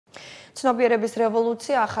ცნობიერების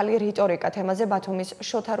რევოლუცია, ახალი რიტორიკა თემაზე ბათუმის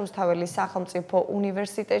შოთა რუსთაველის სახელმწიფო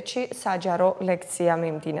უნივერსიტეტში საჯარო ლექცია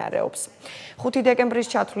მიმდინარეობს. 5 დეკემბრის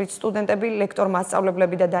ჩათვლით სტუდენტები,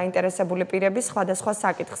 ლექტორ-მასწავლებლები და დაინტერესებული პირები სხვადასხვა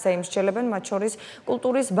საკითხს ეიმსჯელებენ, მათ შორის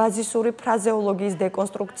კულტურის ბაზისური ფრაზეოლოგიის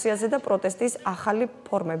დეკონსტრუქციაზე და პროტესტის ახალი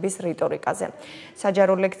ფორმების რიტორიკაზე.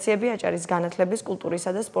 საჯარო ლექციები აჭარის განათლების,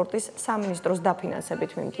 კულტურისა და სპორტის სამინისტროს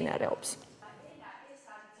დაფინანსებით მიმდინარეობს.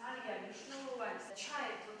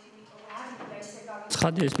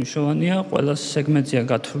 ხადის მნიშვნელოვანია, ყველა სეგმენტია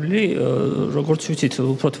გათვლილი, როგორც ვიცით,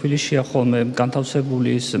 უფრო თბილისშია ხოლმე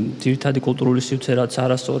განთავსებული ის ძირითადი კულტურული სივრცე, რაც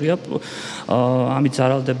არასწორია, ამით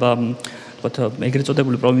ზარალდება, ვთქვათ, ეგრეთ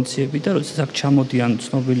წოდებული პროვინციები და როდესაც აქ ჩამოდიან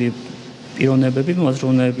ცნობილი პიროვნებები,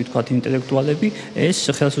 მოაზროვნეები, ვთქვათ, ინტელექტუალები, ეს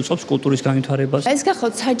ხელს უწყობს კულტურის განვითარებას. ეს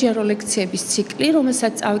გახავთ საჯარო ლექციების ციკლი,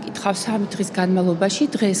 რომელსაც წავიკითხავ 3 დღის განმავლობაში,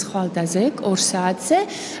 დღეს ხვალდაზე, 2 საათზე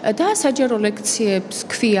და საჯარო ლექციებს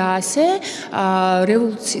ქვია ასე,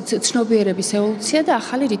 ცნობიერების ევოლუცია და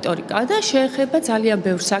ახალი რიტორიკა და შეეხება ძალიან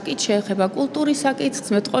ბევრ საკითხს, შეეხება კულტურის საკითხს,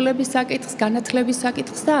 მეტყველების საკითხს, განათლების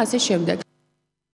საკითხს და ასე შემდეგ.